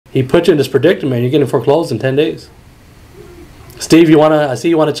he put you in this predicament. You're getting foreclosed in 10 days. Steve, I see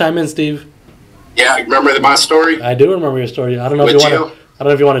you want to chime in, Steve. Yeah, you remember my story? I do remember your story. I don't know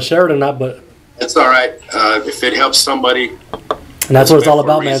if you want to share it or not, but it's all right. If it helps somebody, and that's what it's all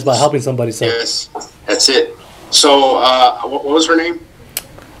about, man. It's about helping somebody. So yes, that's it. So, what was her name?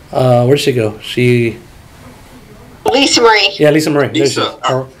 Where'd she go? Lisa Marie. Yeah, Lisa Marie. Lisa.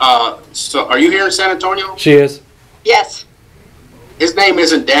 So, are you here in San Antonio? She is. Yes. His name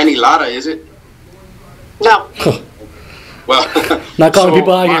isn't Danny Latta, is it? No. Well, not calling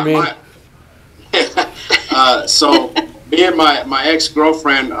people out here, man. So me and my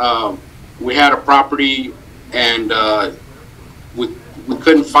ex-girlfriend, we had a property, and we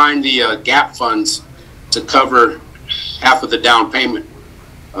couldn't find the gap funds to cover half of the down payment,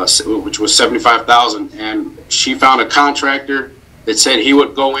 which was $75,000. And she found a contractor that said he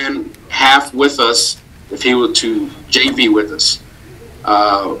would go in half with us if he were to JV with us.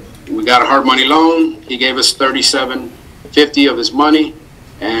 We got a hard money loan. He gave us $37.50 of his money,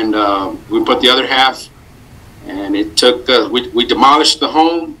 and we put the other half. And it took we demolished the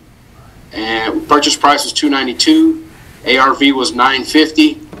home, and purchase price was $292. ARV was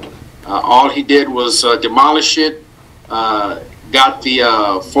 $950. All he did was demolish it, got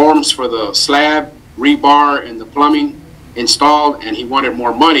the forms for the slab, rebar, and the plumbing installed, and he wanted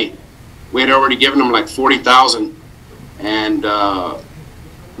more money. We had already given him like $40,000, and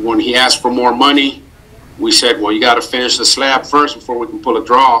when he asked for more money, we said, well, you got to finish the slab first before we can pull a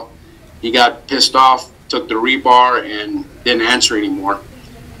draw. He got pissed off, took the rebar, and didn't answer anymore.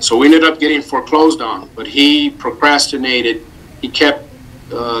 So we ended up getting foreclosed on, but he procrastinated. He kept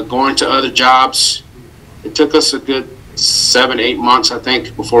going to other jobs. It took us a good 7-8 months, I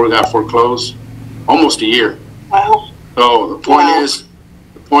think, before we got foreclosed. Almost a year. Wow. So the point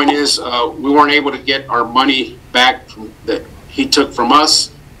is, we weren't able to get our money back that he took from us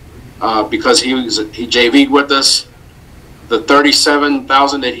because he JV'd with us. The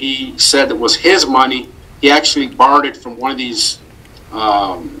 $37,000 that he said that was his money, he actually borrowed it from one of these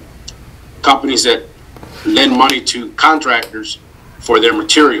companies that lend money to contractors for their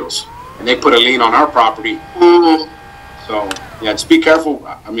materials, and they put a lien on our property. Mm-hmm. So yeah, just be careful.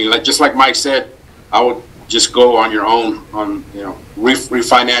 I mean, just like Mike said, I would just go on your own,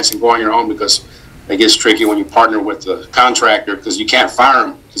 refinance and go on your own, because it gets tricky when you partner with the contractor, because you can't fire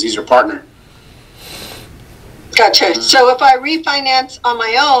him because he's your partner. Gotcha. So if I refinance on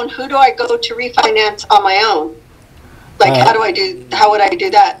my own, who do I go to refinance on my own? Like, how would I do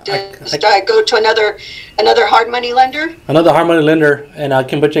that? Do I go to another hard money lender? Another hard money lender, and I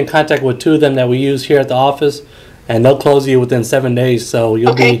can put you in contact with 2 of them that we use here at the office, and they'll close you within 7 days. So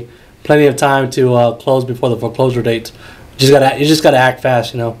you'll be plenty of time to close before the foreclosure date. You just gotta act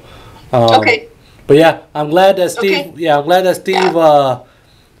fast, Okay. But yeah, I'm glad that Steve. Okay. Yeah, I'm glad that Steve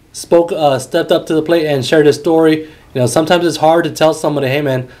stepped up to the plate and shared his story. Sometimes it's hard to tell somebody, hey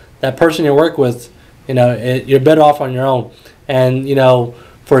man, that person you work with, you're better off on your own. And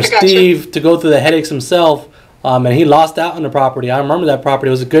for Steve to go through the headaches himself, and he lost out on the property. I remember that property.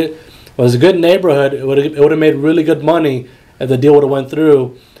 It was a good neighborhood. It would have made really good money if the deal would have went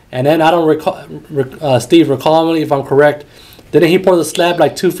through. And then I don't recall, Steve, recall me if I'm correct. Didn't he pour the slab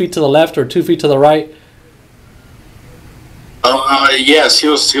like 2 feet to the left or 2 feet to the right? Yes, he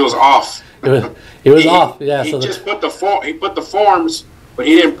was off. He was off. Yeah. He just put the forms, but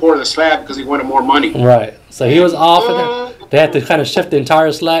he didn't pour the slab because he wanted more money. Right. So he was off, and they had to kind of shift the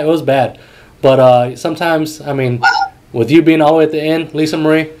entire slab. It was bad, but sometimes, I mean, with you being all the way at the end, Lisa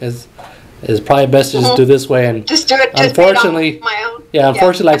Marie, is probably best to just do this way. And just do it. Unfortunately, on my own. Yeah.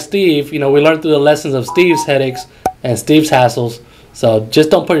 Unfortunately, like Steve, we learned through the lessons of Steve's headaches and Steve's hassles. So just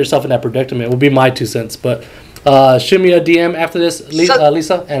don't put yourself in that predicament. Would be my 2 cents, but. Shoot me a DM after this,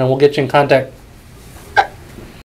 Lisa, and we'll get you in contact.